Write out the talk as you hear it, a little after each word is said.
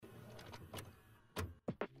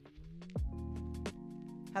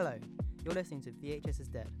Hello, you're listening to VHS is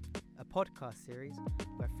Dead, a podcast series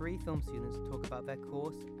where 3 film students talk about their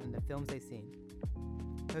course and the films they've seen.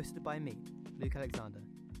 Hosted by me, Luke Alexander,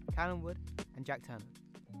 Callum Wood, and Jack Turner.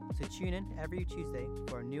 So tune in every Tuesday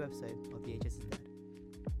for a new episode of VHS is Dead.